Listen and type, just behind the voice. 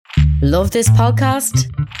Love this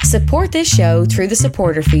podcast? Support this show through the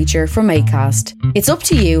supporter feature from Acast. It's up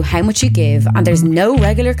to you how much you give and there's no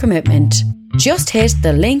regular commitment. Just hit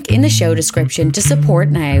the link in the show description to support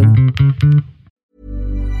now.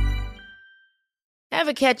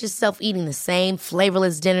 Ever catch yourself eating the same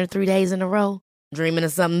flavorless dinner 3 days in a row? Dreaming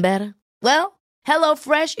of something better? Well,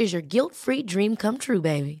 HelloFresh is your guilt-free dream come true,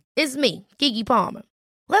 baby. It's me, Keke Palmer.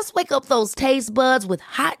 Let's wake up those taste buds with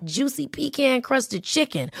hot, juicy pecan-crusted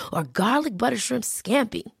chicken or garlic butter shrimp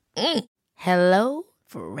scampi. Hello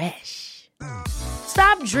Fresh.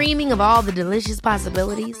 Stop dreaming of all the delicious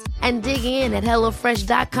possibilities and dig in at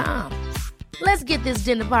HelloFresh.com. Let's get this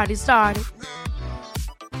dinner party started.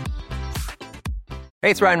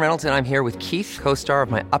 Hey, it's Ryan Reynolds, and I'm here with Keith, co-star of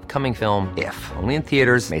my upcoming film, If, only in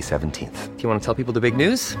theaters May 17th. Do you want to tell people the big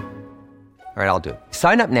news? All right, I'll do it.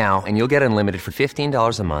 Sign up now and you'll get unlimited for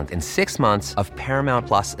 $15 a month and 6 months of Paramount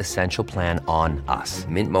Plus Essential Plan on us.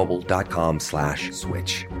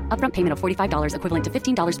 MintMobile.com/switch. Upfront payment of $45 equivalent to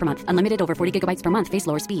 $15 per month. Unlimited over 40 gigabytes per month. Face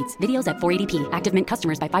lower speeds. Videos at 480p. Active Mint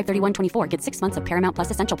customers by 531.24 get 6 months of Paramount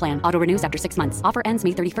Plus Essential Plan. Auto renews after 6 months. Offer ends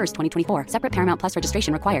May 31st, 2024. Separate Paramount Plus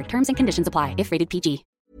registration required. Terms and conditions apply if rated PG.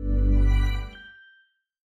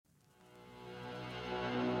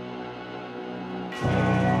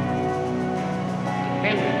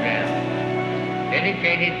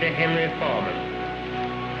 Dedicated to Henry Foreman.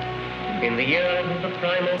 In the years of the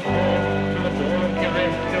primal force and the dawn of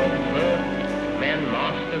terrestrial birth, man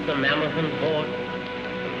mastered the mammoth and horse,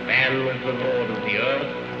 and man was the lord of the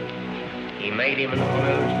earth. He made him an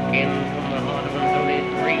hollow skin from the heart of an holy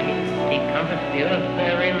tree. He compassed the earth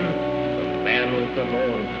therein, and man was the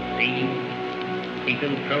lord of the sea. He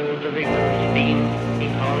controlled the vigorous steam.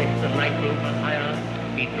 He harnessed the lightning for hire.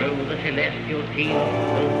 He drove the celestial team,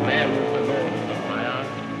 and man was the lord of the fire.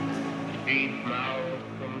 Deep mouths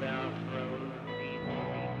from their thrones.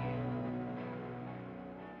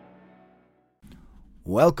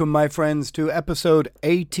 Welcome, my friends, to episode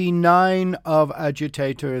 89 of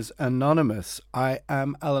Agitators Anonymous. I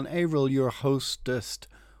am Alan Averill, your hostess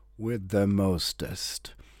with the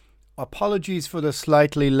mostest. Apologies for the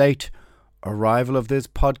slightly late arrival of this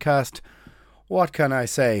podcast. What can I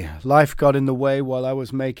say? Life got in the way while I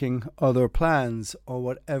was making other plans, or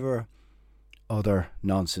whatever other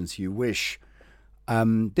nonsense you wish.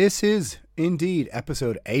 This is indeed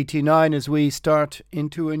episode 89 as we start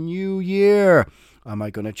into a new year. Am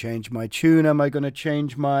I going to change my tune? Am I going to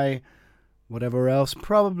change my whatever else?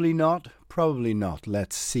 Probably not. Probably not.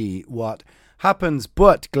 Let's see what happens.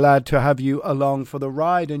 But glad to have you along for the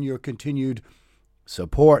ride and your continued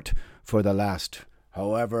support for the last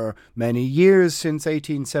however many years, since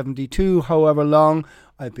 1872, however long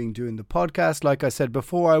I've been doing the podcast. Like I said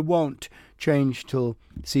before, I won't change till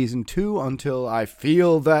season 2 until I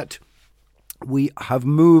feel that we have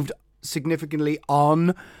moved significantly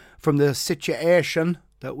on from the situation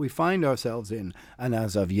that we find ourselves in. And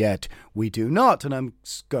as of yet, we do not. And I'm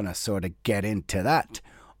going to sort of get into that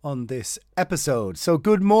on this episode. So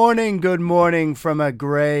good morning from a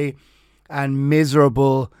grey and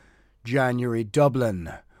miserable January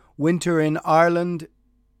Dublin. Winter in Ireland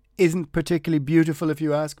isn't particularly beautiful, if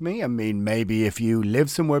you ask me. I mean, maybe if you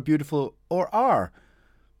live somewhere beautiful or are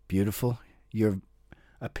beautiful, your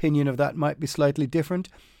opinion of that might be slightly different.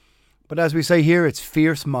 But as we say here, it's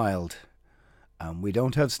fierce mild. We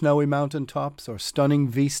don't have snowy mountain tops or stunning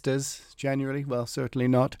vistas generally. Well, certainly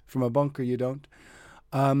not from a bunker, you don't.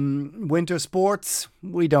 Winter sports,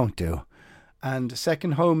 we don't do. And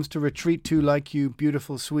second homes to retreat to like you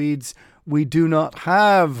beautiful Swedes, we do not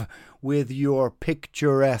have, with your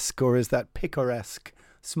picturesque, or is that picaresque,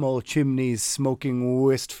 small chimneys smoking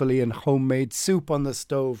wistfully and homemade soup on the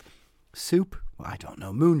stove. Soup? I don't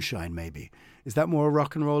know, moonshine maybe. Is that more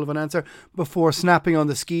rock and roll of an answer? Before snapping on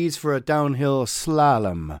the skis for a downhill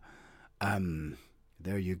slalom.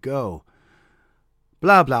 There you go.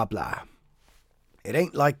 Blah, blah, blah. It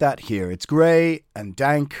ain't like that here. It's grey and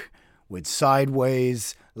dank, with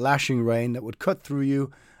sideways lashing rain that would cut through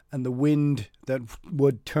you and the wind that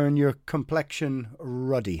would turn your complexion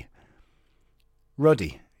ruddy.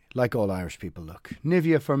 Ruddy, like all Irish people look.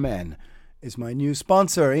 Nivea for Men is my new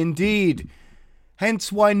sponsor, indeed.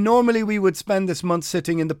 Hence why normally we would spend this month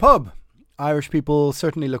sitting in the pub. Irish people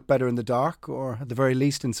certainly look better in the dark, or at the very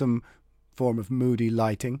least in some form of moody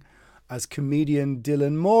lighting. As comedian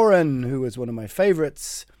Dylan Moran, who is one of my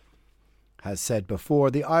favourites, has said before,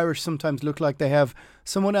 the Irish sometimes look like they have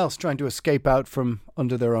someone else trying to escape out from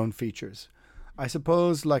under their own features. I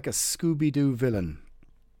suppose like a Scooby-Doo villain.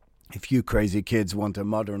 If you crazy kids want a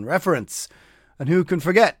modern reference, and who can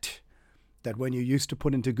forget that when you used to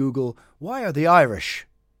put into Google, why are the Irish ...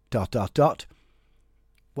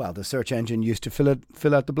 well, the search engine used to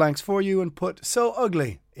fill out the blanks for you and put "so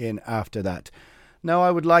ugly" in after that. Now,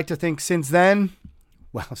 I would like to think since then,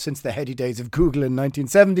 well, since the heady days of Google in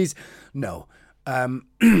 1970s, no.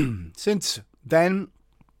 Since then,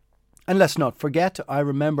 and let's not forget, I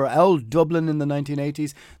remember old Dublin in the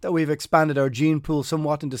 1980s, that we've expanded our gene pool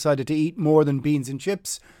somewhat and decided to eat more than beans and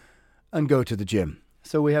chips and go to the gym.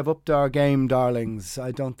 So we have upped our game, darlings.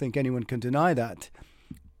 I don't think anyone can deny that.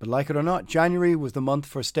 But like it or not, January was the month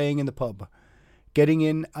for staying in the pub, getting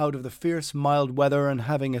in out of the fierce mild weather and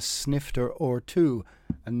having a snifter or two.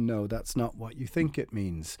 And no, that's not what you think it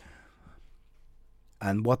means.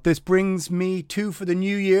 And what this brings me to for the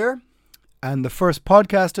new year, and the first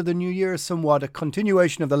podcast of the new year is somewhat a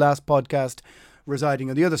continuation of the last podcast residing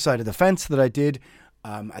on the other side of the fence that I did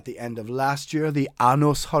at the end of last year, the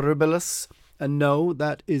Annus Horribilis. And no,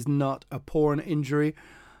 that is not a porn injury.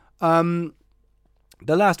 The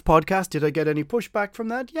last podcast, did I get any pushback from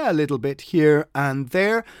that? Yeah, a little bit here and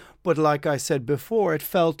there. But like I said before, it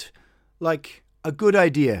felt like a good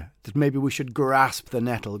idea that maybe we should grasp the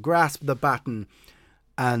nettle, grasp the baton,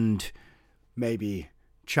 and maybe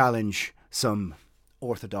challenge some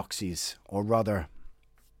orthodoxies, or rather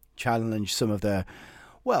challenge some of the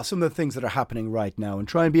things that are happening right now and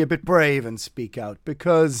try and be a bit brave and speak out,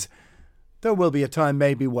 because there will be a time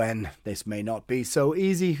maybe when this may not be so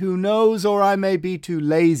easy, who knows, or I may be too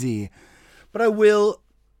lazy. But I will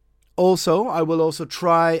also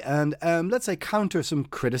try and, let's say, counter some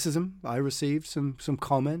criticism I received, some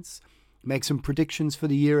comments, make some predictions for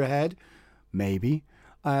the year ahead, maybe.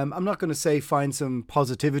 I'm not going to say find some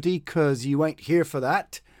positivity, because you ain't here for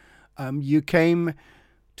that. You came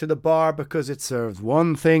to the bar because it serves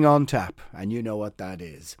one thing on tap, and you know what that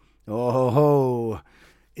is. Oh ho ho.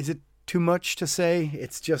 Is it too much to say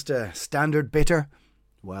it's just a standard bitter?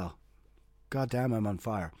 Well, goddamn, I'm on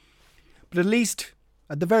fire. But at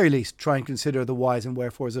the very least, try and consider the whys and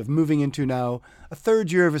wherefores of moving into now a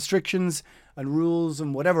third year of restrictions and rules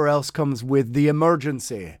and whatever else comes with the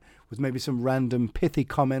emergency, with maybe some random pithy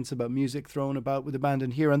comments about music thrown about with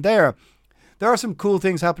abandon here and there. There are some cool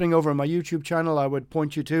things happening over on my YouTube channel I would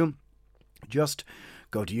point you to. Just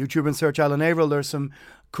go to YouTube and search Alan Averill. There's some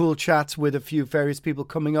cool chats with a few various people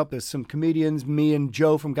coming up. There's some comedians. Me and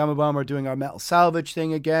Joe from Gamma Bomb are doing our Metal Salvage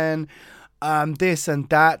thing again. This and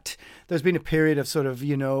that. There's been a period of sort of,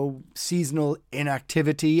 seasonal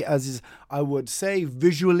inactivity, as I would say,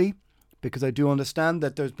 visually, because I do understand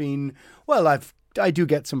that there's been, I do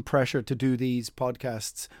get some pressure to do these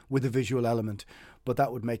podcasts with a visual element, but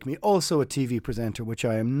that would make me also a TV presenter, which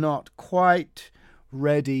I am not quite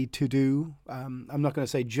ready to do. I'm not going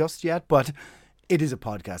to say just yet, but it is a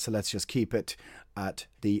podcast, so let's just keep it at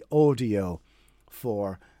the audio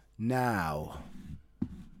for now.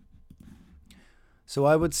 So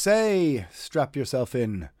I would say strap yourself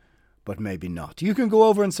in, but maybe not. You can go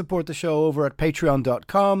over and support the show over at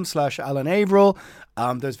patreon.com/Alan Averill.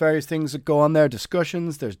 There's various things that go on there,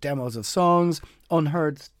 discussions, there's demos of songs,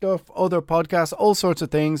 unheard stuff, other podcasts, all sorts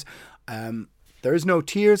of things. There is no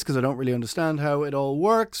tiers because I don't really understand how it all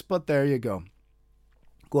works, but there you go.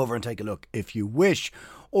 Go over and take a look if you wish,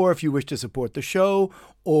 or if you wish to support the show,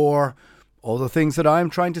 or all the things that I'm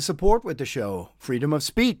trying to support with the show. Freedom of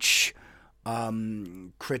speech,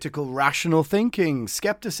 critical rational thinking,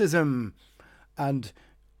 skepticism, and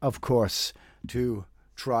of course to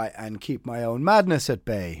try and keep my own madness at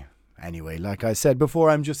bay. Anyway, like I said before,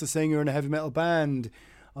 I'm just a singer in a heavy metal band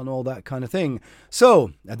and all that kind of thing.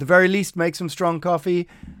 So at the very least, make some strong coffee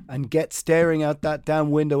and get staring out that damn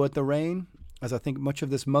window at the rain, as I think much of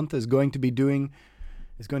this month is going to be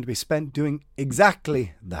spent doing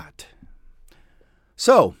exactly that.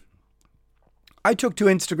 So I took to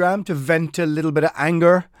Instagram to vent a little bit of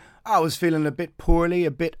anger. I was feeling a bit poorly,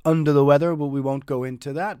 a bit under the weather, but we won't go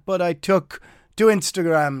into that. But I took to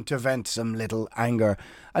Instagram to vent some little anger.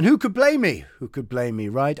 And who could blame me? Who could blame me,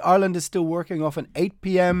 right? Ireland is still working off an 8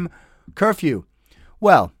 p.m. curfew.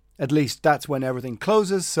 Well, at least that's when everything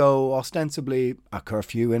closes, so ostensibly a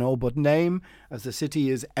curfew in all but name, as the city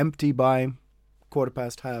is empty by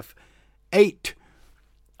 8:15.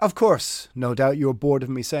 Of course, no doubt you're bored of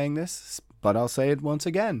me saying this, but I'll say it once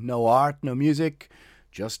again. No art, no music,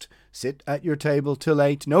 just sit at your table till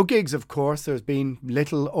 8. No gigs, of course. There's been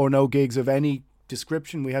little or no gigs of any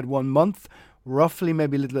description. We had 1 month, roughly,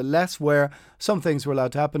 maybe a little bit less, where some things were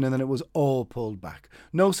allowed to happen and then it was all pulled back.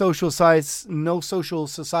 No social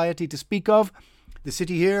society to speak of. The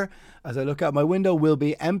city here, as I look out my window, will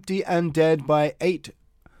be empty and dead by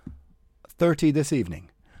 8:30 this evening.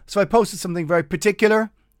 So I posted something very particular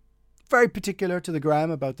to the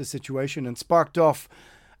gram about the situation and sparked off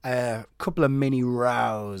a couple of mini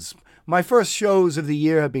rows. My first shows of the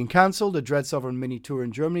year have been cancelled. A Dread Sovereign mini tour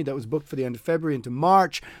in Germany that was booked for the end of February into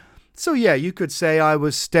March. So yeah, you could say I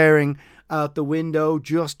was staring out the window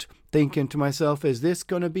just thinking to myself, is this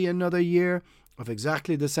going to be another year of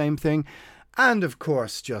exactly the same thing? And of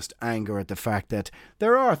course, just anger at the fact that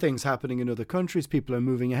there are things happening in other countries. People are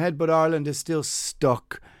moving ahead, but Ireland is still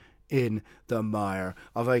stuck in the mire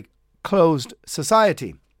of a closed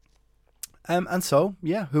society. And so,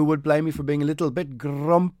 yeah, who would blame me for being a little bit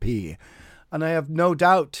grumpy? And I have no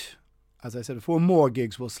doubt, as I said before, more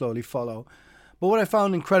gigs will slowly follow. But what I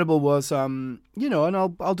found incredible was, and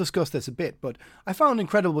I'll discuss this a bit, but I found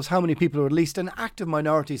incredible was how many people, or at least an active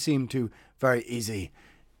minority, seem to very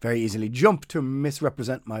easily jump to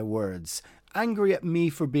misrepresent my words. Angry at me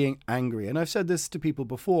for being angry. And I've said this to people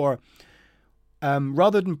before.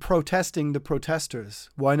 Rather than protesting the protesters,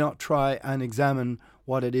 why not try and examine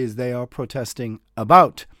what it is they are protesting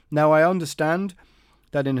about? Now, I understand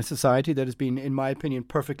that in a society that has been, in my opinion,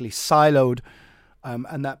 perfectly siloed,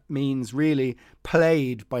 and that means really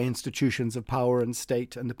played by institutions of power and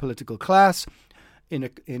state and the political class,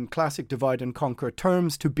 in classic divide and conquer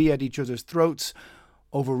terms, to be at each other's throats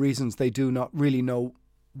over reasons they do not really know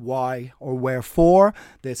why or wherefore.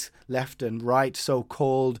 This left and right,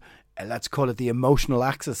 so-called, let's call it the emotional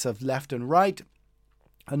axis of left and right,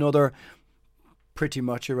 and other pretty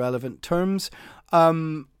much irrelevant terms.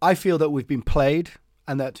 I feel that we've been played,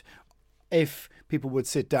 and that if people would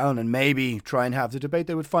sit down and maybe try and have the debate,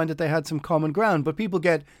 they would find that they had some common ground. But people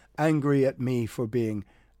get angry at me for being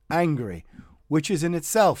angry, which is in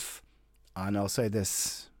itself, and I'll say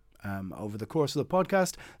this over the course of the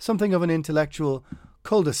podcast, something of an intellectual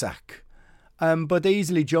cul-de-sac. But they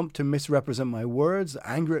easily jump to misrepresent my words,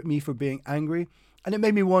 angry at me for being angry. And it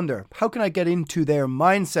made me wonder, how can I get into their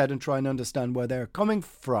mindset and try and understand where they're coming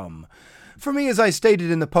from? For me, as I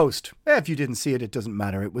stated in the post, if you didn't see it, it doesn't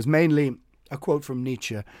matter. It was mainly a quote from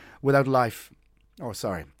Nietzsche, without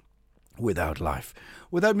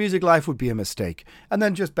music, life would be a mistake. And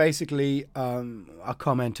then just basically a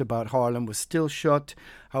comment about Harlem was still shut,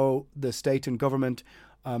 how the state and government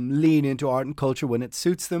lean into art and culture when it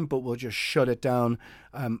suits them, but will just shut it down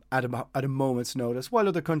at a moment's notice, while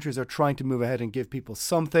other countries are trying to move ahead and give people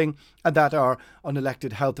something, and that our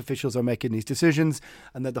unelected health officials are making these decisions,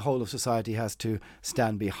 and that the whole of society has to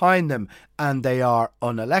stand behind them, and they are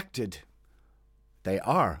unelected. They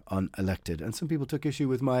are unelected, and some people took issue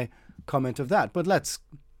with my comment of that. But let's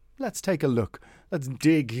take a look. Let's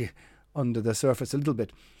dig under the surface a little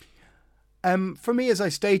bit. For me, as I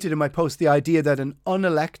stated in my post, the idea that an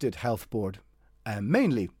unelected health board,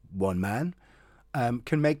 mainly one man,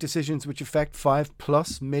 can make decisions which affect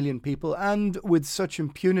 5+ million people, and with such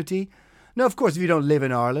impunity. Now, of course, if you don't live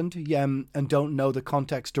in Ireland and don't know the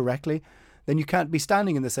context directly, then you can't be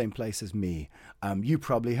standing in the same place as me. You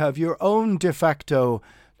probably have your own de facto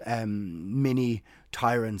mini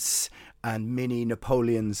tyrants and mini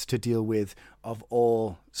Napoleons to deal with of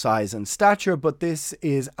all size and stature, but this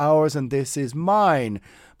is ours and this is mine.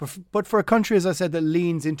 But for a country, as I said, that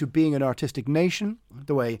leans into being an artistic nation,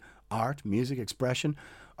 the way art, music, expression,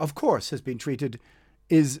 of course, has been treated,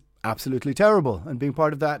 is absolutely terrible. And being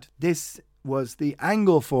part of that, this was the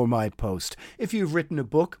angle for my post. If you've written a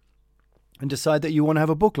book and decide that you want to have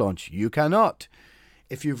a book launch, you cannot.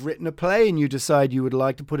 If you've written a play and you decide you would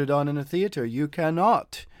like to put it on in a theatre, you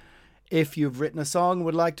cannot. If you've written a song and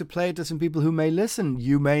would like to play it to some people who may listen,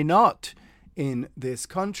 you may not in this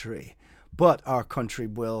country. But our country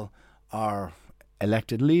will, our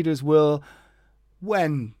elected leaders will,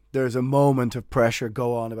 when there's a moment of pressure,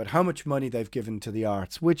 go on about how much money they've given to the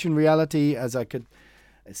arts, which in reality, it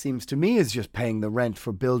seems to me, is just paying the rent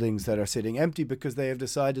for buildings that are sitting empty because they have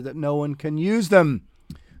decided that no one can use them.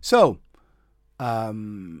 So,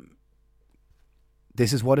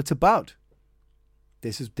 this is what it's about.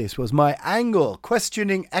 This was my angle,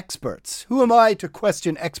 questioning experts. Who am I to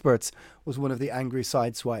question experts? Was one of the angry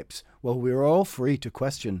sideswipes. Well, we're all free to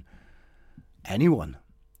question anyone.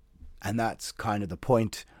 And that's kind of the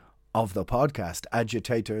point of the podcast,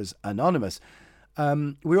 Agitators Anonymous.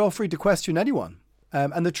 We're all free to question anyone.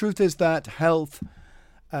 And the truth is that health,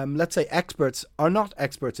 let's say experts, are not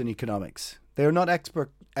experts in economics. They are not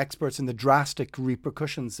experts in the drastic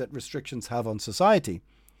repercussions that restrictions have on society.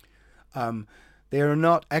 They are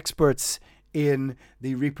not experts in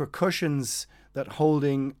the repercussions that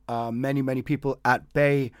holding many, many people at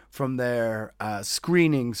bay from their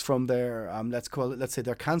screenings, from their, let's say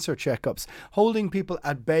their cancer checkups, holding people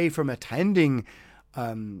at bay from attending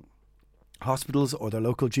hospitals or their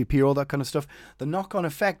local GP, all that kind of stuff. The knock-on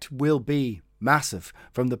effect will be massive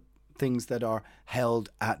from the things that are held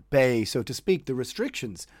at bay, so to speak, the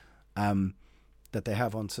restrictions. that they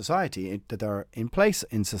have on society, that are in place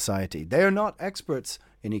in society. They are not experts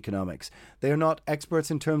in economics. They are not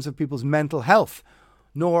experts in terms of people's mental health,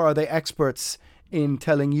 nor are they experts in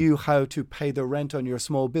telling you how to pay the rent on your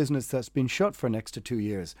small business that's been shut for next to 2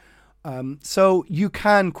 years. So you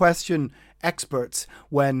can question experts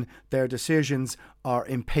when their decisions are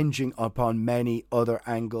impinging upon many other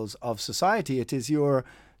angles of society. It is your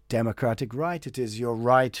democratic right. It is your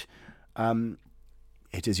right.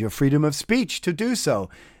 It is your freedom of speech to do so.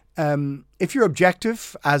 If your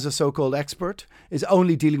objective as a so-called expert is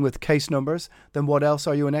only dealing with case numbers, then what else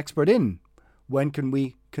are you an expert in? When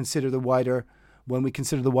we consider the wider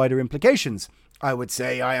implications? I would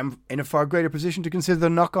say I am in a far greater position to consider the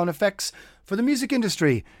knock-on effects for the music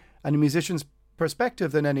industry and a musician's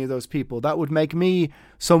perspective than any of those people. That would make me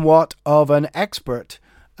somewhat of an expert,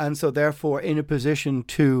 and so therefore in a position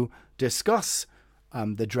to discuss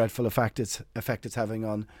the dreadful effect it's having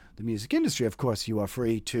on the music industry. Of course, you are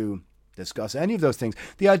free to discuss any of those things.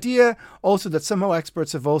 The idea also that somehow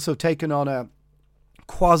experts have also taken on a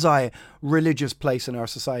quasi-religious place in our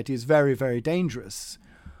society is very, very dangerous.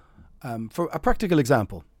 For a practical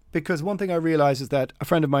example, because one thing I realize is that a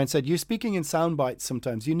friend of mine said, you're speaking in sound bites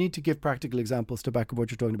sometimes. You need to give practical examples to back up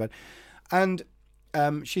what you're talking about. And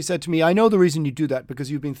she said to me, I know the reason you do that because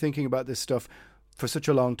you've been thinking about this stuff for such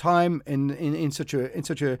a long time in such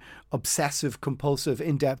a obsessive, compulsive,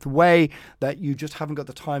 in-depth way that you just haven't got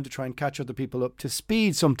the time to try and catch other people up to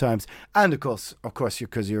speed sometimes. And of course,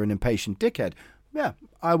 because you're an impatient dickhead. Yeah,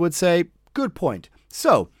 I would say good point.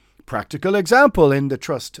 So, practical example in the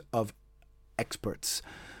trust of experts.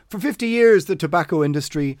 For 50 years, the tobacco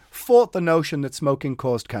industry fought the notion that smoking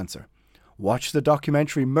caused cancer. Watch the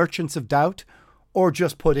documentary Merchants of Doubt, or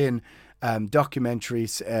just put in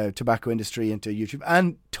documentaries, tobacco industry into YouTube,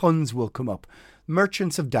 and tons will come up.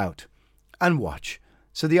 Merchants of Doubt, and watch.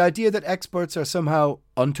 So the idea that experts are somehow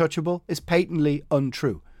untouchable is patently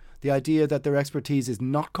untrue. The idea that their expertise is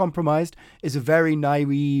not compromised is a very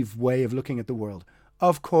naive way of looking at the world.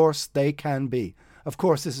 Of course they can be. Of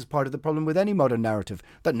course this is part of the problem with any modern narrative,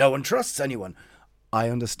 that no one trusts anyone. I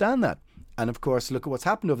understand that. And of course, look at what's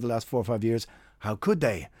happened over the last 4 or 5 years. How could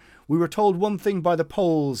they? We were told one thing by the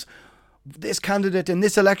polls. This candidate in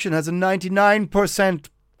this election has a 99%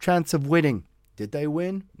 chance of winning. Did they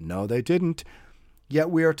win? No, they didn't.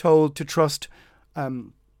 Yet we are told to trust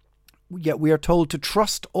all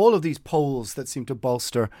of these polls that seem to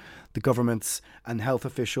bolster the government's and health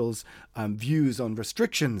officials' views on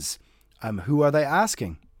restrictions. Who are they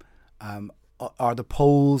asking? Are the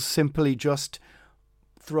polls simply just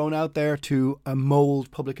thrown out there to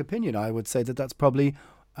mould public opinion? I would say that that's probably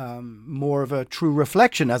more of a true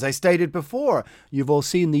reflection. As I stated before, you've all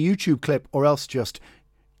seen the YouTube clip, or else just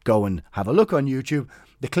go and have a look on YouTube,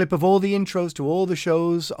 the clip of all the intros to all the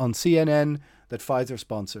shows on CNN that Pfizer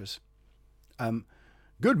sponsors.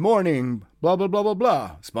 Good morning, blah, blah, blah, blah,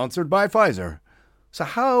 blah, sponsored by Pfizer. So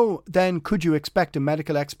how then could you expect a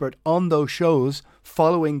medical expert on those shows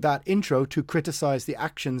following that intro to criticize the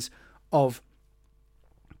actions of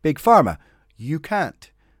Big Pharma? You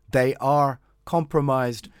can't. They are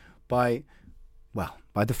compromised by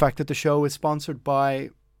the fact that the show is sponsored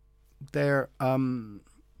by their the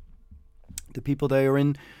people they are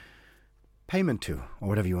in payment to, or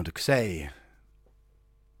whatever you want to say.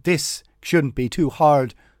 This shouldn't be too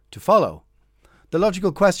hard to follow. The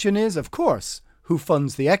logical question is, of course, who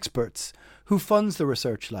funds the experts? Who funds the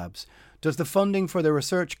research labs? Does the funding for the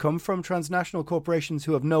research come from transnational corporations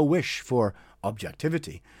who have no wish for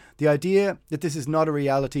objectivity? The idea that this is not a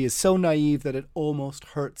reality is so naive that it almost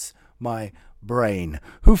hurts my brain.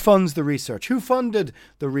 Who funds the research? Who funded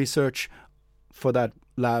the research for that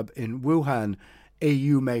lab in Wuhan?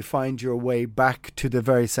 You may find your way back to the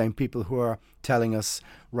very same people who are telling us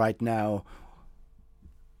right now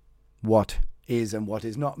what is and what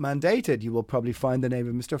is not mandated. You will probably find the name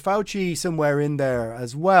of Mr. Fauci somewhere in there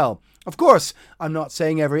as well. Of course, I'm not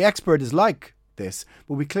saying every expert is like this,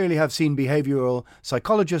 but we clearly have seen behavioral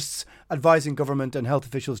psychologists advising government and health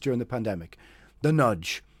officials during the pandemic. The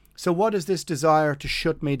nudge. So what is this desire to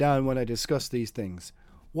shut me down when I discuss these things?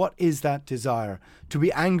 What is that desire? To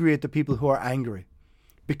be angry at the people who are angry?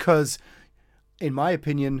 Because, in my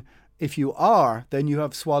opinion, if you are, then you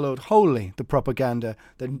have swallowed wholly the propaganda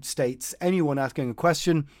that states anyone asking a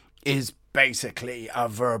question is basically a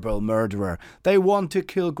verbal murderer. They want to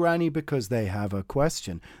kill Granny because they have a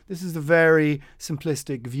question. This is a very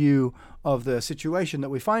simplistic view of the situation that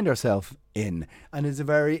we find ourselves in, and is a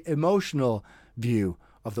very emotional view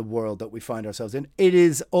of the world that we find ourselves in. It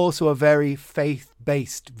is also a very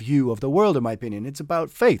faith-based view of the world, in my opinion. It's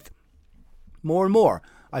about faith. More and more,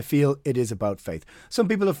 I feel it is about faith. Some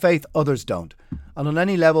people have faith, others don't. And on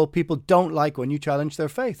any level, people don't like when you challenge their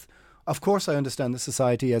faith. Of course, I understand that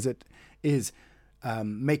society as it is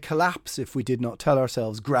may collapse if we did not tell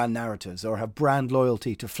ourselves grand narratives or have brand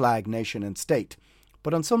loyalty to flag, nation and state.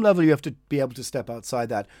 But on some level, you have to be able to step outside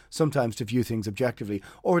that, sometimes to view things objectively,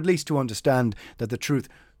 or at least to understand that the truth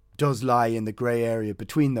does lie in the grey area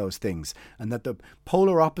between those things, and that the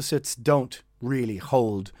polar opposites don't really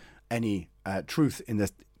hold any truth in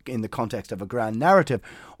the context of a grand narrative,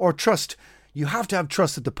 or trust. You have to have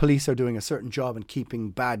trust that the police are doing a certain job in keeping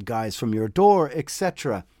bad guys from your door,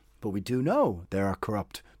 etc. But we do know there are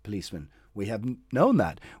corrupt policemen. We have known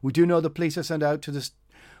that. We do know the police are sent out to the.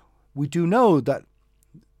 We do know that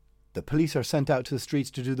the police are sent out to the streets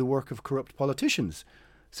to do the work of corrupt politicians.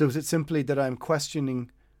 So is it simply that I'm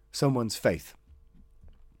questioning someone's faith?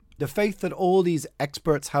 The faith that all these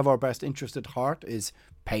experts have our best interest at heart is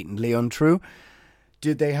patently untrue.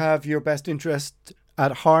 Did they have your best interest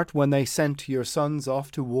at heart when they sent your sons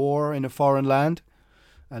off to war in a foreign land?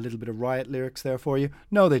 A little bit of Riot lyrics there for you.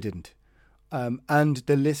 No, they didn't. And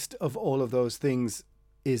the list of all of those things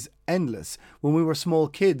is endless. When we were small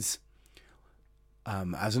kids,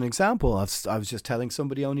 as an example, I was just telling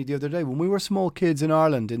somebody only the other day, when we were small kids in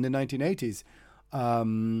Ireland in the 1980s,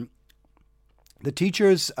 the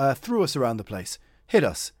teachers threw us around the place, hit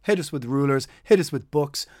us with rulers, hit us with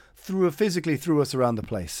books, physically threw us around the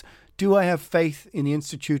place. Do I have faith in the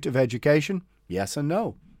Institute of Education? Yes and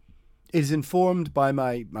no. It is informed by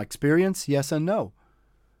my experience? Yes and no.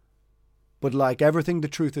 But like everything, the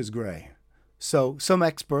truth is grey. So some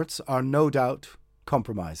experts are no doubt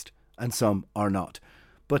compromised and some are not.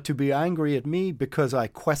 But to be angry at me because I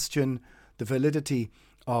question the validity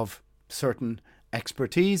of certain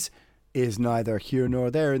expertise is neither here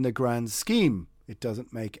nor there in the grand scheme. It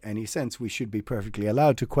doesn't make any sense. We should be perfectly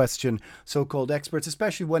allowed to question so-called experts,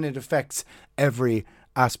 especially when it affects every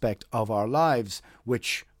aspect of our lives,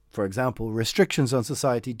 which, for example, restrictions on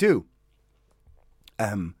society do.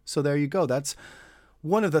 So there you go. That's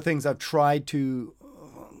one of the things I've tried to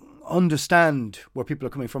understand where people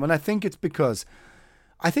are coming from. And I think it's because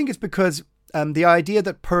the idea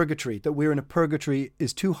that purgatory, that we're in a purgatory,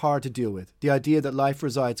 is too hard to deal with. The idea that life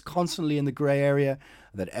resides constantly in the grey area,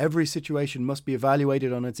 that every situation must be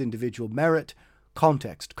evaluated on its individual merit.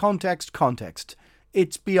 Context.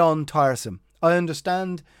 It's beyond tiresome. I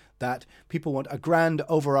understand that people want a grand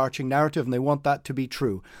overarching narrative and they want that to be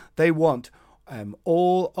true. They want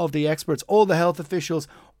all of the experts, all the health officials,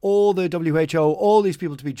 all the WHO, all these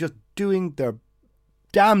people to be just doing their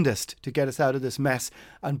damnedest to get us out of this mess,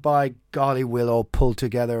 and by golly, we'll all pull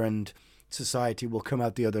together and society will come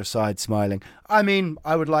out the other side smiling. I mean,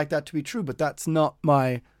 I would like that to be true, but that's not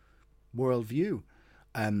my worldview.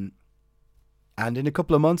 And in a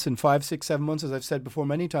couple of months, in 5, 6, 7 months, as I've said before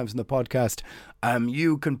many times in the podcast,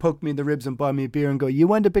 you can poke me in the ribs and buy me a beer and go, you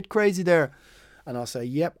went a bit crazy there. And I'll say,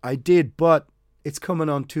 yep, I did, but it's coming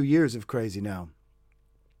on 2 years of crazy now.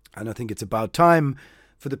 And I think it's about time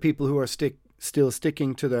for the people who are still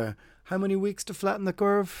sticking to the how many weeks to flatten the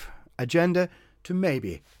curve agenda to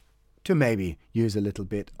maybe use a little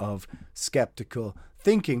bit of skeptical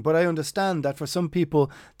thinking. But I understand that for some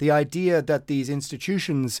people, the idea that these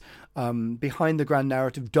institutions behind the grand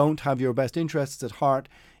narrative don't have your best interests at heart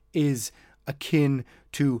is akin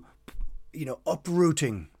to,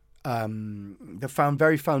 uprooting the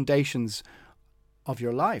very foundations of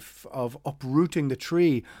your life, of uprooting the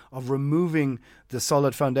tree, of removing the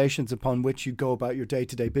solid foundations upon which you go about your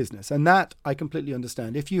day-to-day business. And that I completely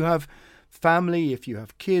understand. If you have family, if you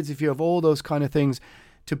have kids, if you have all those kind of things,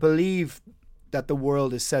 to believe that the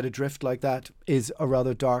world is set adrift like that is a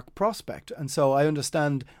rather dark prospect. And so I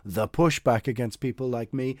understand the pushback against people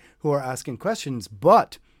like me who are asking questions.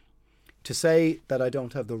 But to say that I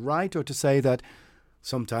don't have the right, or to say that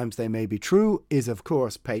sometimes they may be true, is of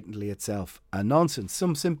course patently itself a nonsense.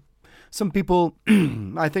 Some people,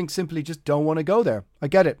 I think, simply just don't want to go there. I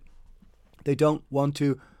get it. They don't want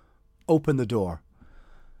to open the door.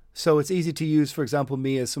 So it's easy to use, for example,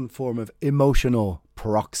 me as some form of emotional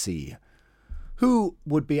proxy. Who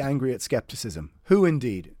would be angry at skepticism? Who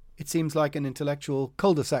indeed? It seems like an intellectual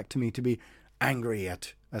cul-de-sac to me to be angry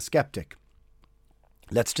at a skeptic.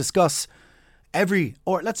 Let's discuss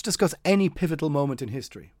any pivotal moment in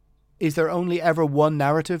history. Is there only ever one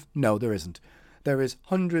narrative? No, there isn't. There is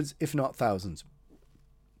hundreds, if not thousands.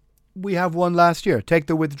 We have one last year. Take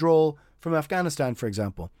the withdrawal from Afghanistan, for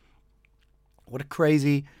example. What a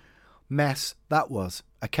crazy mess that was.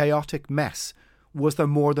 A chaotic mess. Was there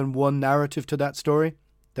more than one narrative to that story?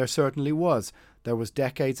 There certainly was. There was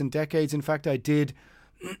decades and decades. In fact, I did,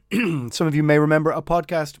 some of you may remember, a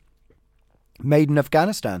podcast Made in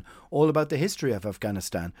Afghanistan, all about the history of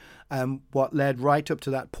Afghanistan and what led right up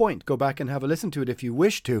to that point. Go back and have a listen to it if you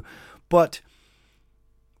wish to. But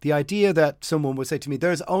the idea that someone would say to me,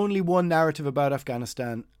 there's only one narrative about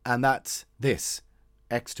Afghanistan, and that's this,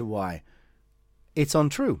 X to Y. It's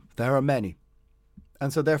untrue. There are many.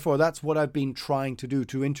 And so therefore, that's what I've been trying to do,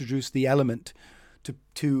 to introduce the element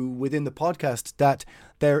to within the podcast that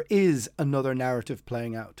there is another narrative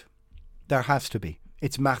playing out. There has to be.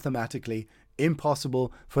 It's mathematically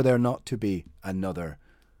impossible for there not to be another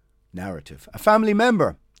narrative. A family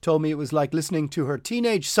member told me it was like listening to her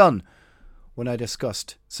teenage son when I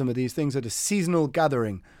discussed some of these things at a seasonal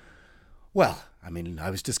gathering. Well, I mean, I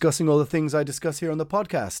was discussing all the things I discuss here on the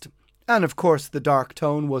podcast. And of course, the dark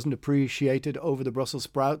tone wasn't appreciated over the Brussels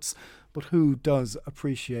sprouts. But who does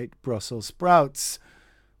appreciate Brussels sprouts?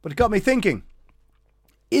 But it got me thinking.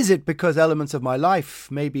 Is it because elements of my life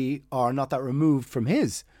maybe are not that removed from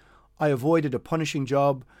his? I avoided a punishing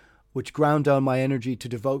job which ground down my energy to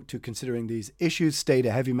devote to considering these issues, stayed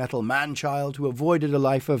a heavy metal man-child who avoided a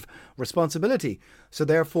life of responsibility. So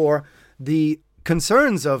therefore, the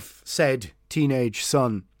concerns of said teenage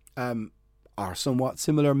son are somewhat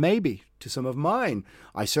similar maybe to some of mine.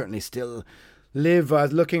 I certainly still live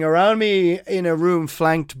looking around me in a room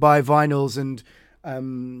flanked by vinyls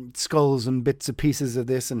and skulls and bits and pieces of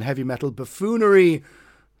this and heavy metal buffoonery.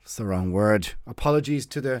 It's the wrong word. Apologies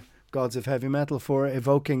to the gods of heavy metal for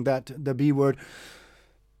evoking the B word.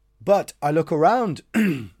 But I look around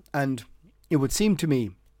and it would seem to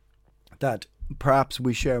me that perhaps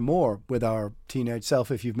we share more with our teenage self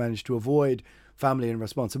if you've managed to avoid family and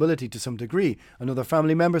responsibility to some degree. Another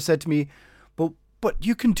family member said to me, but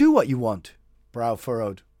you can do what you want. Brow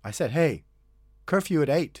furrowed. I said, hey, curfew at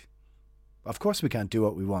 8. Of course we can't do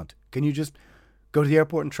what we want. Can you just go to the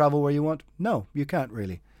airport and travel where you want? No, you can't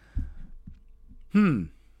really.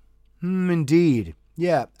 Indeed.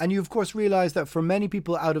 Yeah. And you, of course, realize that for many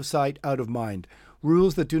people, out of sight, out of mind.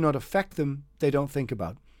 Rules that do not affect them, they don't think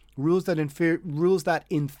about. Rules that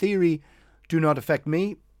in theory do not affect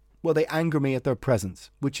me, well, they anger me at their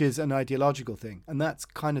presence, which is an ideological thing. And that's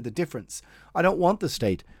kind of the difference. I don't want the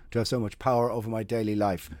state to have so much power over my daily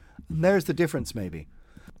life. And there's the difference, maybe.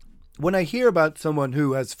 When I hear about someone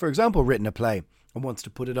who has, for example, written a play and wants to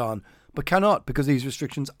put it on, but cannot because of these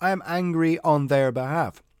restrictions, I am angry on their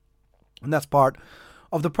behalf. And that's part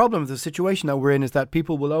of the problem of the situation that we're in, is that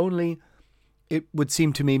people will only, it would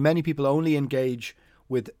seem to me, many people only engage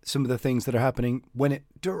with some of the things that are happening when it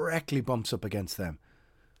directly bumps up against them.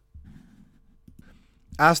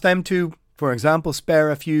 Ask them to, for example,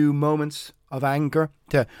 spare a few moments of anger,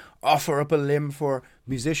 to offer up a limb for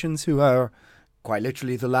musicians who are quite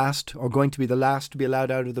literally the last, or going to be the last to be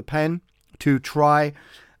allowed out of the pen, to try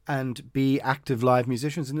and be active live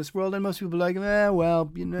musicians in this world. And most people are like,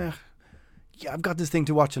 well, you know, yeah, I've got this thing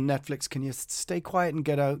to watch on Netflix. Can you stay quiet and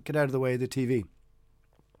get out of the way of the TV?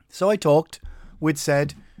 So I talked with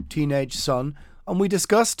said teenage son, and we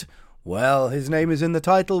discussed, well, his name is in the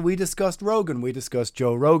title. We discussed Rogan. We discussed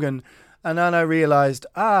Joe Rogan. And then I realized,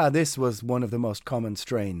 this was one of the most common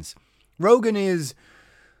strains. Rogan is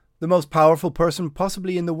the most powerful person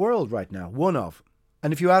possibly in the world right now. One of.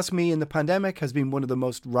 And if you ask me, in the pandemic has been one of the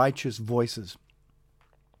most righteous voices.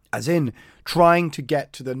 As in trying to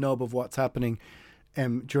get to the nub of what's happening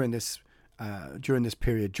during this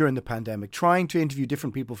period, during the pandemic, trying to interview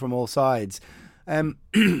different people from all sides.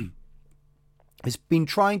 Has been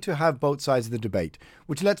trying to have both sides of the debate,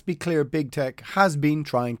 which, let's be clear, big tech has been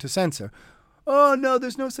trying to censor. Oh, no,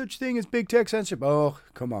 there's no such thing as big tech censorship. Oh,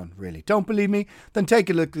 come on, really? Don't believe me? Then take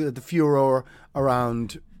a look at the furor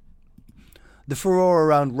around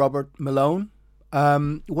Robert Malone,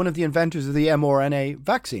 one of the inventors of the mRNA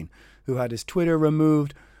vaccine, who had his Twitter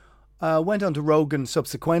removed, went on to Rogan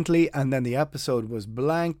subsequently, and then the episode was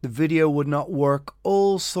blank. The video would not work.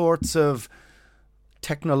 All sorts of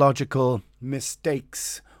technological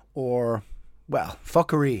mistakes or, well,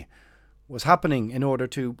 fuckery was happening in order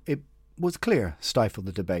to, it was clear, stifle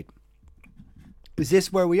the debate. Is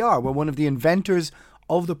this where we are? Where one of the inventors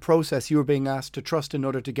of the process you were being asked to trust in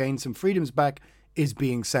order to gain some freedoms back is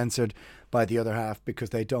being censored by the other half because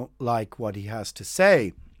they don't like what he has to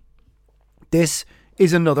say? This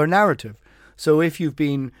is another narrative. So if you've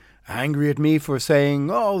been angry at me for saying,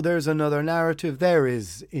 oh, there's another narrative, there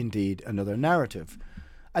is indeed another narrative.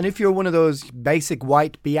 And if you're one of those basic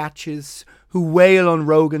white biatches who wail on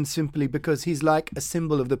Rogan simply because he's like a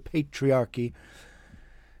symbol of the patriarchy,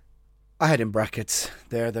 I had in brackets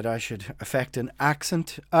there that I should affect an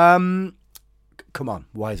accent. Come on,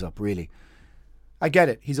 wise up, really. I get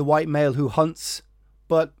it. He's a white male who hunts,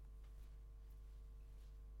 but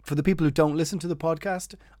for the people who don't listen to the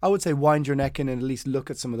podcast, I would say wind your neck in and at least look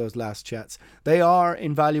at some of those last chats. They are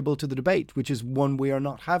invaluable to the debate, which is one we are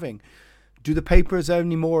not having. Do the papers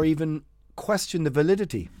anymore even question the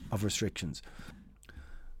validity of restrictions?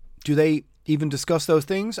 Do they even discuss those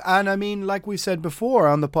things? And I mean, like we said before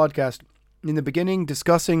on the podcast, in the beginning,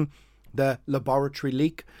 discussing the laboratory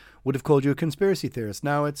leak would have called you a conspiracy theorist.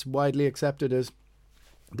 Now it's widely accepted as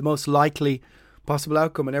the most likely possible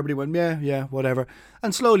outcome, and everybody went, yeah, whatever.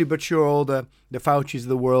 And slowly but sure, all the Faucis of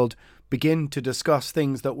the world begin to discuss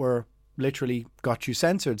things that were literally got you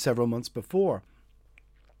censored several months before.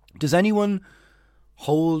 Does anyone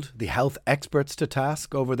hold the health experts to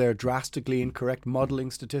task over their drastically incorrect modelling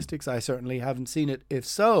statistics? I certainly haven't seen it, if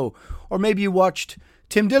so. Or maybe you watched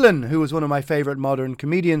Tim Dillon, who was one of my favourite modern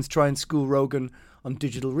comedians, try and school Rogan on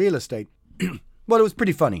digital real estate. Well, it was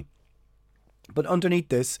pretty funny. But underneath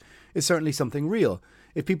this is certainly something real.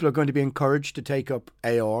 If people are going to be encouraged to take up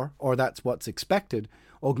AR, or that's what's expected,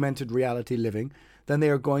 augmented reality living, then they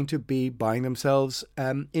are going to be buying themselves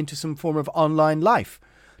into some form of online life.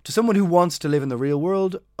 To someone who wants to live in the real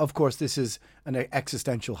world, of course, this is an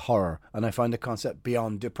existential horror, and I find the concept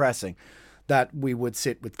beyond depressing, that we would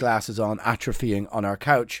sit with glasses on, atrophying on our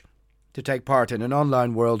couch to take part in an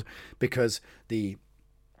online world because the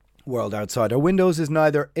world outside our windows is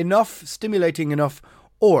neither enough, stimulating enough,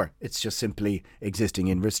 or it's just simply existing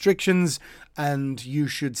in restrictions, and you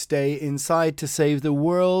should stay inside to save the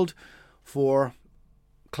world for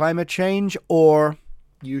climate change, or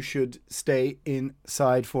you should stay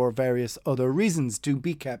inside for various other reasons to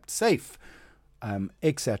be kept safe,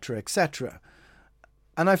 etc., etc.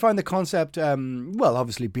 And I find the concept, well,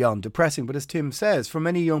 obviously beyond depressing, but as Tim says, for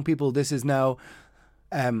many young people, this is now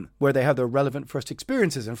where they have their relevant first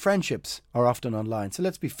experiences, and friendships are often online. So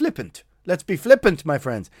let's be flippant. Let's be flippant, my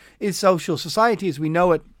friends. Is social society as we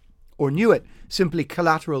know it, or knew it, simply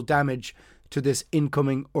collateral damage to this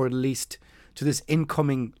incoming, or at least to this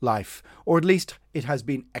incoming life? Or at least it has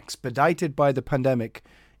been expedited by the pandemic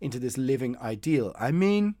into this living ideal? I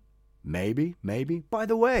mean, maybe. By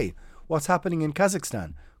the way, what's happening in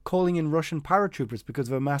Kazakhstan? Calling in Russian paratroopers because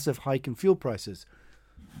of a massive hike in fuel prices.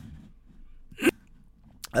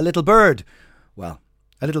 A little bird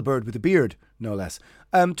with a beard, no less,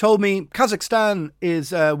 told me Kazakhstan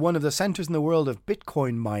is one of the centres in the world of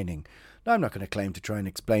Bitcoin mining. Now, I'm not going to claim to try and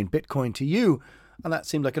explain Bitcoin to you, and that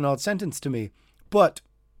seemed like an odd sentence to me, but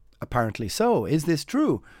apparently so. Is this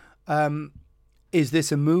true? Is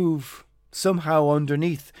this a move somehow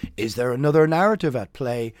underneath? Is there another narrative at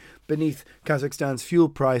play beneath Kazakhstan's fuel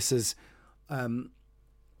prices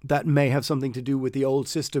that may have something to do with the old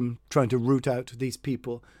system trying to root out these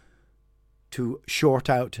people, to short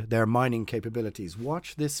out their mining capabilities?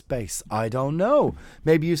 Watch this space. I don't know.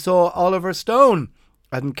 Maybe you saw Oliver Stone,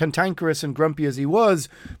 and cantankerous and grumpy as he was,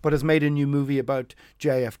 but has made a new movie about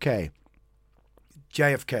JFK.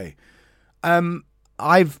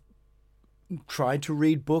 I've tried to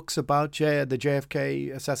read books about the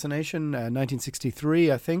JFK assassination,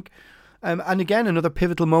 1963, I think. And again, another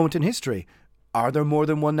pivotal moment in history. Are there more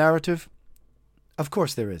than one narrative? Of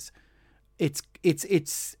course there is. It's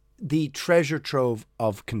the treasure trove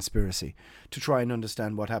of conspiracy to try and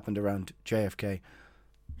understand what happened around JFK.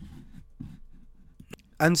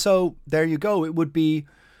 And so there you go. It would be,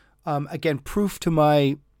 again, proof to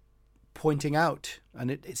my pointing out, and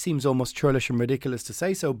it seems almost churlish and ridiculous to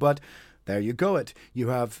say so, but there you go. You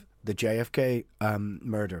have the JFK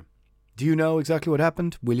murder. Do you know exactly what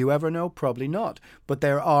happened? Will you ever know? Probably not. But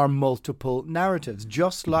there are multiple narratives,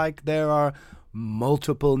 just like there are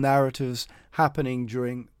multiple narratives happening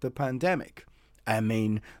during the pandemic. I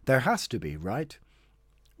mean, there has to be, right?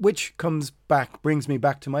 Which brings me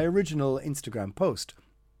back to my original Instagram post.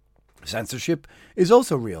 Censorship is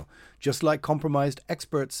also real, just like compromised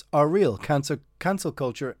experts are real. Cancel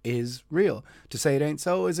culture is real. To say it ain't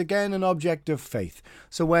so is again an object of faith.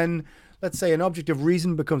 So when, let's say, an object of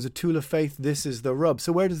reason becomes a tool of faith, this is the rub.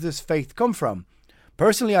 So where does this faith come from?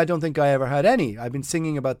 Personally, I don't think I ever had any. I've been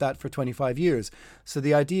singing about that for 25 years. So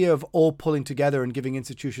the idea of all pulling together and giving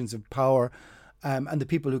institutions of power and the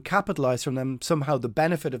people who capitalize from them somehow the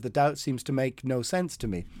benefit of the doubt seems to make no sense to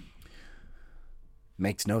me.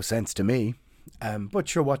 Makes no sense to me. But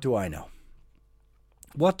sure, what do I know?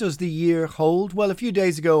 What does the year hold? Well, a few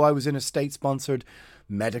days ago, I was in a state-sponsored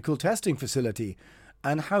medical testing facility.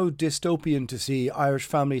 And how dystopian to see Irish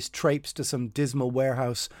families traipse to some dismal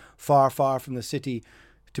warehouse far, far from the city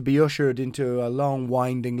to be ushered into a long,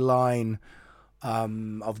 winding line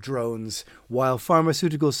of drones, while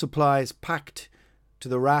pharmaceutical supplies packed to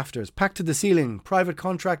the rafters, packed to the ceiling. Private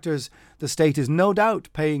contractors the state is no doubt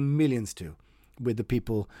paying millions to, with the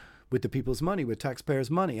people with the people's money, with taxpayers'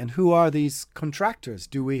 money. And who are these contractors?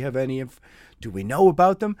 Do we have do we know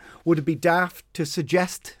about them? Would it be daft to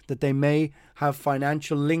suggest that they may have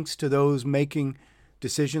financial links to those making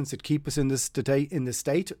decisions that keep us in the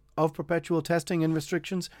state of perpetual testing and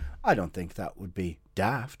restrictions? I don't think that would be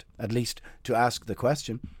daft, at least to ask the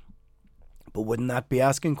question. But wouldn't that be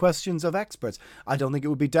asking questions of experts? I don't think it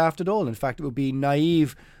would be daft at all. In fact, it would be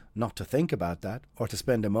naive not to think about that, or to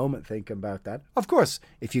spend a moment thinking about that. Of course,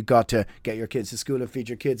 if you got to get your kids to school and feed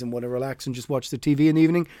your kids and want to relax and just watch the TV in the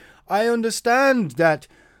evening, I understand that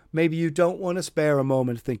maybe you don't want to spare a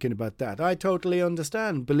moment thinking about that. I totally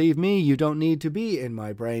understand. Believe me, you don't need to be in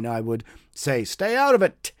my brain. I would say, stay out of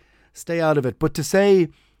it. Stay out of it. But to say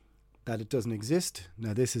that it doesn't exist,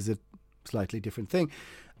 now this is a slightly different thing.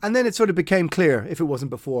 And then it sort of became clear, if it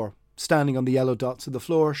wasn't before, standing on the yellow dots of the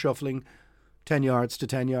floor, shuffling 10 yards to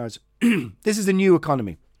 10 yards. This is a new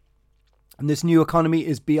economy. And this new economy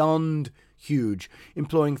is beyond huge,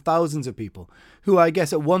 employing thousands of people who I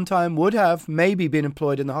guess at one time would have maybe been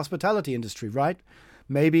employed in the hospitality industry, right?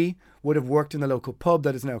 Maybe would have worked in the local pub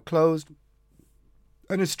that is now closed.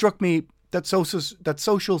 And it struck me that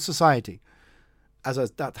social society,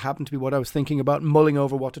 that happened to be what I was thinking about, mulling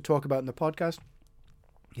over what to talk about in the podcast.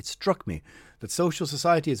 It struck me that social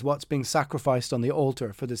society is what's being sacrificed on the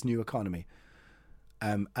altar for this new economy.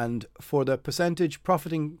 And for the percentage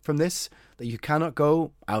profiting from this, that you cannot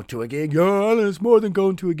go out to a gig. Yeah, it's more than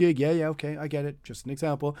going to a gig. Yeah, okay, I get it. Just an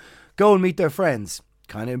example. Go and meet their friends.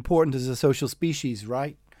 Kind of important as a social species,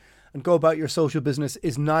 right? And go about your social business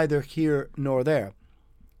is neither here nor there.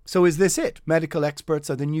 So is this it? Medical experts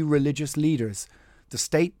are the new religious leaders, the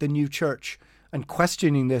state, the new church, and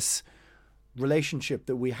questioning this relationship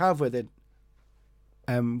that we have with it,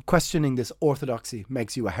 questioning this orthodoxy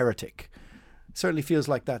makes you a heretic. Certainly feels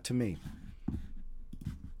like that to me.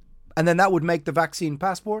 And then that would make the vaccine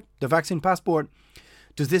passport. The vaccine passport,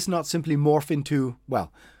 does this not simply morph into,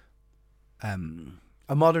 well,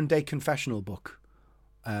 a modern day confessional book,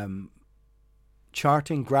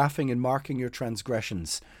 charting, graphing and marking your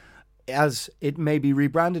transgressions, as it may be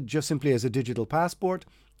rebranded just simply as a digital passport?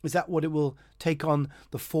 Is that what it will take on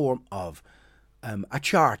the form of? A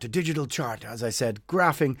chart, a digital chart, as I said,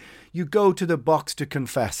 graphing. You go to the box to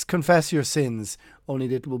confess your sins, only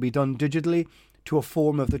that it will be done digitally to a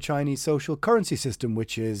form of the Chinese social currency system,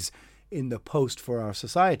 which is in the post for our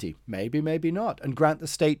society. Maybe, maybe not. And grant the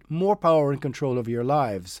state more power and control over your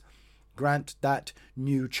lives. Grant that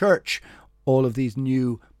new church all of these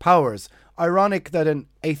new powers. Ironic that an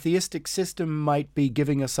atheistic system might be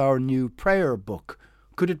giving us our new prayer book.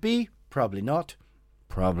 Could it be? Probably not.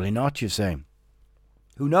 Probably not, you say.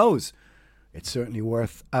 Who knows? It's certainly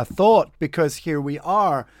worth a thought, because here we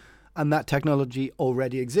are and that technology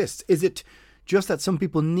already exists. Is it just that some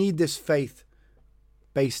people need this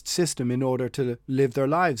faith-based system in order to live their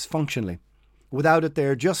lives functionally? Without it,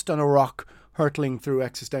 they're just on a rock hurtling through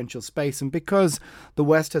existential space. And because the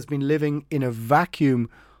West has been living in a vacuum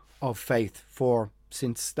of faith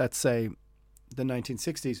since, let's say, the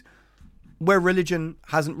 1960s, where religion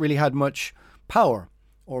hasn't really had much power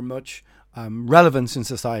or much relevance in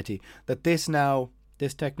society, that this new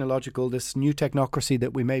technocracy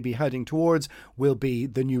that we may be heading towards will be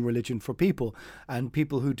the new religion for people. And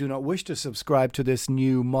people who do not wish to subscribe to this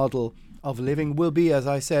new model of living will be, as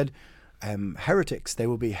I said, heretics. They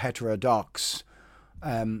will be heterodox.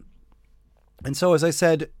 And so, as I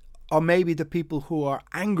said, are maybe the people who are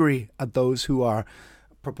angry at those who are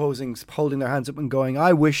proposing, holding their hands up and going,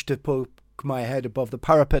 I wish to poke my head above the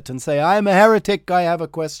parapet and say, I'm a heretic, I have a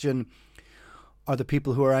question. Are the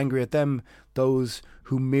people who are angry at them those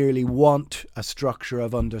who merely want a structure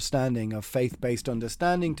of understanding, of faith-based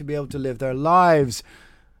understanding, to be able to live their lives,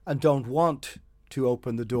 and don't want to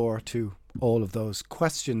open the door to all of those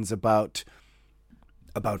questions about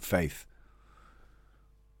faith?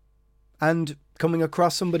 And coming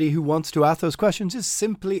across somebody who wants to ask those questions is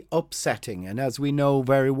simply upsetting. And as we know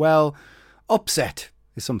very well, upset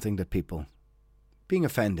is something that being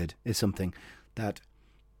offended is something that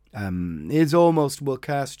is almost will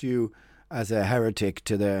cast you as a heretic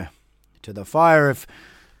to the fire if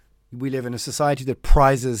we live in a society that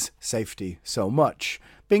prizes safety so much.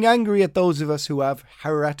 Being angry at those of us who have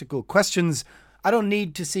heretical questions, I don't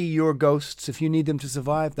need to see your ghosts. If you need them to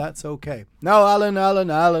survive, that's okay. No,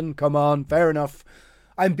 Alan, come on, fair enough.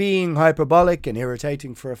 I'm being hyperbolic and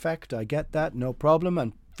irritating for effect. I get that, no problem.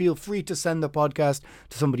 And feel free to send the podcast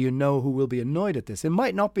to somebody you know who will be annoyed at this. It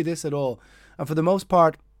might not be this at all. And for the most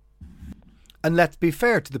part, and let's be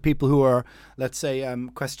fair to the people who are, let's say,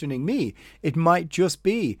 questioning me, it might just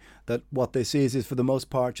be that what this is for the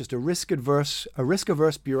most part just a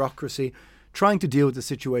risk-averse bureaucracy trying to deal with the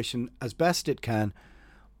situation as best it can,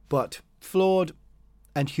 but flawed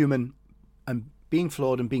and human, and being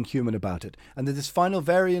flawed and being human about it. And that this final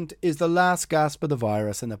variant is the last gasp of the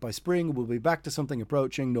virus, and that by spring we'll be back to something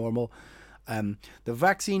approaching normal. The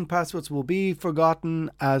vaccine passports will be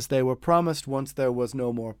forgotten as they were promised once there was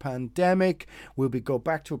no more pandemic. We'll go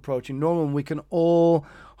back to approaching normal, and we can all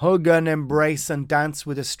hug and embrace and dance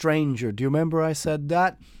with a stranger. Do you remember I said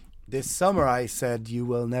that? This summer I said you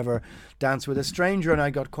will never dance with a stranger, and I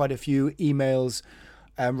got quite a few emails,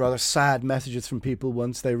 rather sad messages from people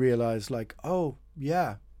once they realised, like, oh,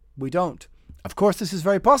 yeah, we don't. Of course, this is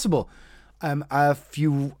very possible. If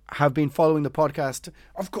you have been following the podcast,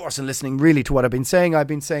 of course, and listening really to what I've been saying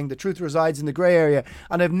the truth resides in the grey area,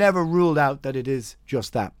 and I've never ruled out that it is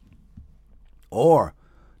just that. Or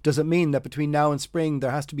does it mean that between now and spring there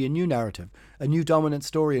has to be a new narrative, a new dominant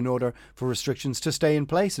story in order for restrictions to stay in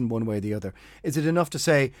place in one way or the other? Is it enough to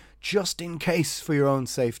say, just in case for your own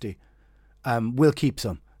safety, we'll keep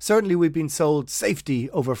some? Certainly we've been sold safety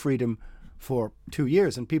over freedom for 2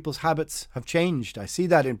 years, and people's habits have changed. I see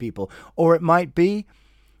that in people. Or it might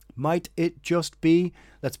it just be,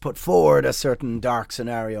 let's put forward a certain dark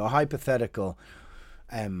scenario, a hypothetical.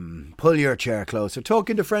 Pull your chair closer.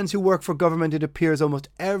 Talking to friends who work for government, it appears almost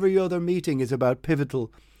every other meeting is about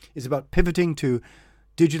pivoting to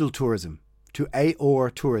digital tourism, to AR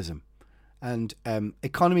tourism. And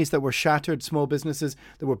economies that were shattered, small businesses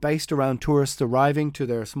that were based around tourists arriving to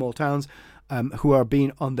their small towns, who are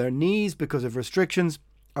being on their knees because of restrictions,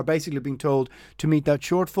 are basically being told to meet that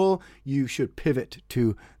shortfall, you should pivot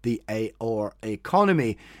to the AR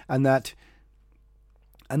economy. And that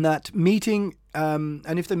meeting,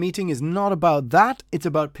 and if the meeting is not about that, it's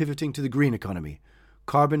about pivoting to the green economy.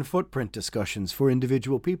 Carbon footprint discussions for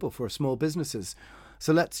individual people, for small businesses.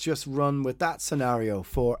 So let's just run with that scenario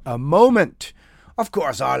for a moment. Of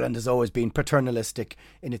course, Ireland has always been paternalistic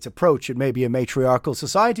in its approach. It may be a matriarchal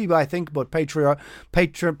society, I think, but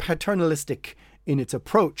paternalistic in its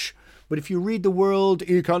approach. But if you read the World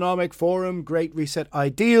Economic Forum, Great Reset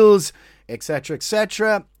ideals, etc.,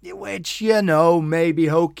 which, maybe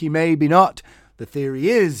hokey, maybe not, the theory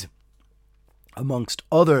is, amongst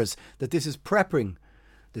others, that this is prepping.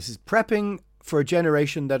 This is prepping for a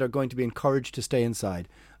generation that are going to be encouraged to stay inside.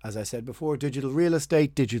 As I said before, digital real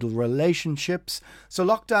estate, digital relationships. So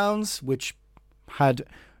lockdowns, which had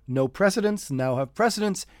no precedence, now have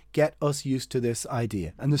precedence, get us used to this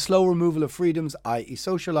idea. And the slow removal of freedoms, i.e.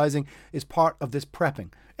 socialising, is part of this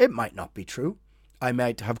prepping. It might not be true. I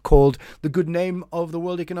might have called the good name of the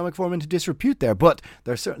World Economic Forum into disrepute there, but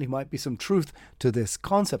there certainly might be some truth to this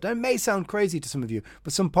concept. And it may sound crazy to some of you,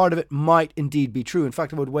 but some part of it might indeed be true. In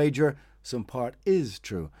fact, I would wager some part is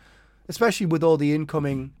true, especially with all the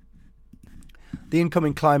incoming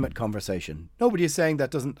climate conversation. Nobody is saying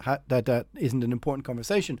that that isn't an important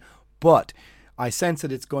conversation, but I sense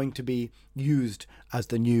that it's going to be used as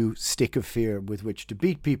the new stick of fear with which to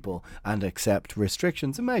beat people and accept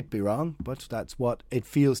restrictions. I might be wrong, but that's what it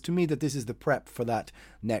feels to me, that this is the prep for that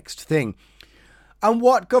next thing. And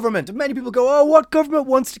what government? Many people go, oh, what government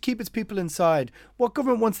wants to keep its people inside? What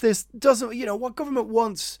government wants this? What government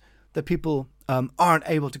wants that people aren't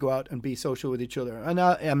able to go out and be social with each other?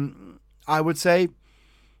 And I would say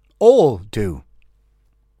all do.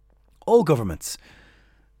 All governments.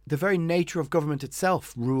 The very nature of government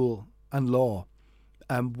itself, rule and law.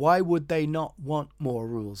 Why would they not want more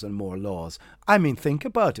rules and more laws? I mean, think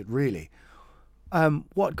about it, really.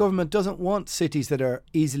 What government doesn't want cities that are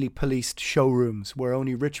easily policed showrooms where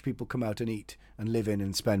only rich people come out and eat and live in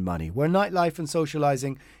and spend money? Where nightlife and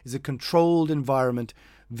socialising is a controlled environment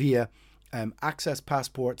via access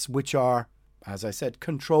passports, which are, as I said,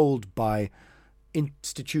 controlled by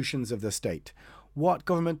institutions of the state. What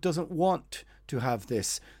government doesn't want to have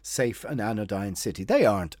this safe and anodyne city? They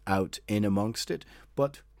aren't out in amongst it.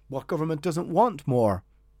 But what government doesn't want more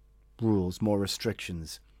rules, more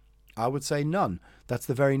restrictions? I would say none. That's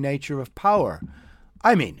the very nature of power.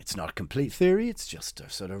 I mean, it's not a complete theory. It's just a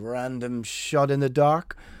sort of random shot in the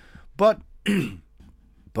dark. But who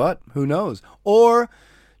knows? Or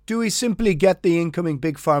do we simply get the incoming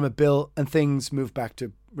big pharma bill and things move back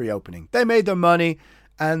to reopening? They made their money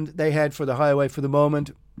and they head for the highway for the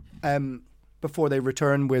moment, before they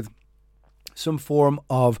return with some form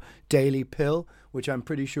of daily pill, which I'm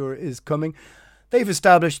pretty sure is coming. They've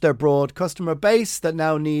established their broad customer base that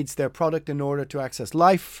now needs their product in order to access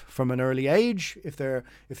life from an early age, if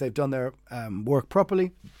they've done their work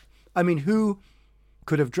properly. I mean, who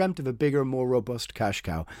could have dreamt of a bigger, more robust cash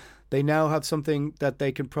cow? They now have something that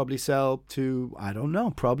they can probably sell to,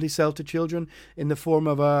 probably sell to children in the form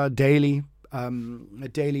of a daily a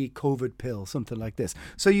daily COVID pill, something like this.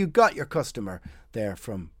 So you got your customer there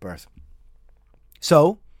from birth.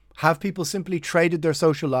 So have people simply traded their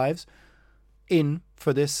social lives in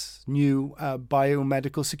for this new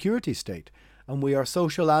biomedical security state? And we are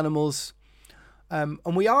social animals, and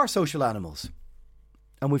we are social animals.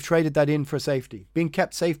 And we've traded that in for safety, being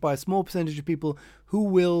kept safe by a small percentage of people who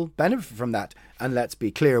will benefit from that. And let's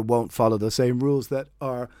be clear, won't follow the same rules that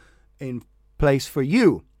are in place for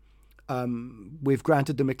you. We've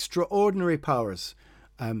granted them extraordinary powers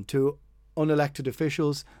to unelected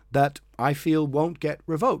officials that I feel won't get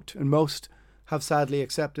revoked. And most have sadly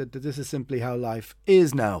accepted that this is simply how life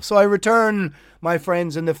is now. So I return, my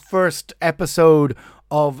friends, in the first episode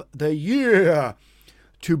of the year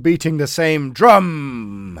to beating the same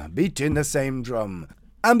drum.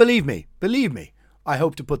 And believe me, I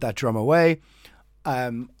hope to put that drum away.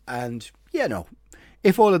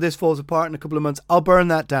 If all of this falls apart in a couple of months, I'll burn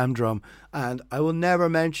that damn drum and I will never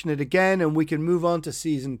mention it again, and we can move on to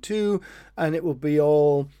season 2 and it will be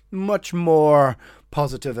all much more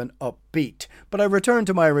positive and upbeat. But I return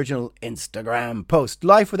to my original Instagram post.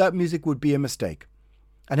 Life without music would be a mistake.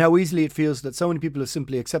 And how easily it feels that so many people have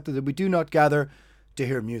simply accepted that we do not gather to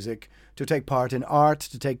hear music, to take part in art,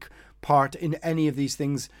 to take part in any of these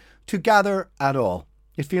things, to gather at all.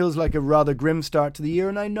 It feels like a rather grim start to the year,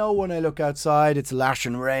 and I know when I look outside it's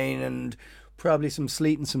lashing rain and probably some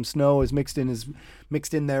sleet and some snow is mixed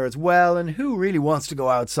in there as well, and who really wants to go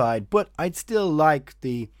outside? But I'd still like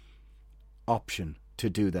the option to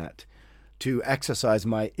do that, to exercise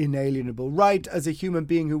my inalienable right as a human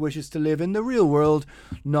being who wishes to live in the real world,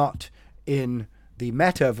 not in the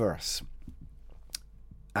metaverse.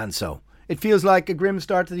 And so it feels like a grim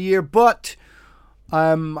start to the year, but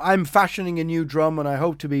I'm fashioning a new drum and I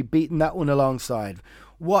hope to be beating that one alongside.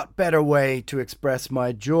 What better way to express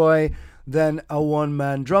my joy than a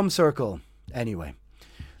one-man drum circle? Anyway,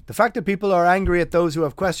 the fact that people are angry at those who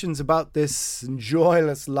have questions about this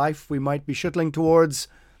joyless life we might be shuttling towards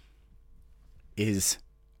is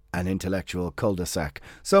an intellectual cul-de-sac.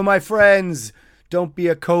 So my friends, don't be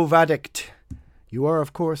a cove addict. You are,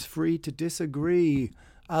 of course, free to disagree.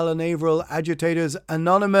 Alan Averill, Agitators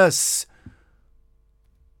Anonymous.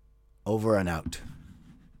 Over and out.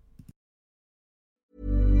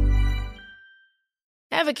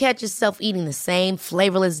 Ever catch yourself eating the same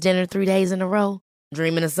flavorless dinner 3 days in a row?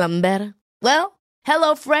 Dreaming of something better? Well,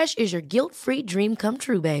 HelloFresh is your guilt-free dream come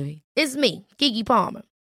true, baby. It's me, Keke Palmer.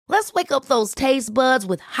 Let's wake up those taste buds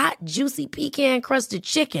with hot, juicy pecan-crusted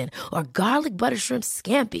chicken or garlic butter shrimp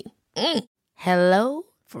scampi. Hello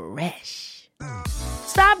Fresh.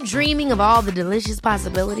 Stop dreaming of all the delicious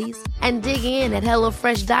possibilities and dig in at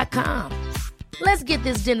HelloFresh.com. Let's get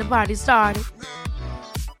this dinner party started.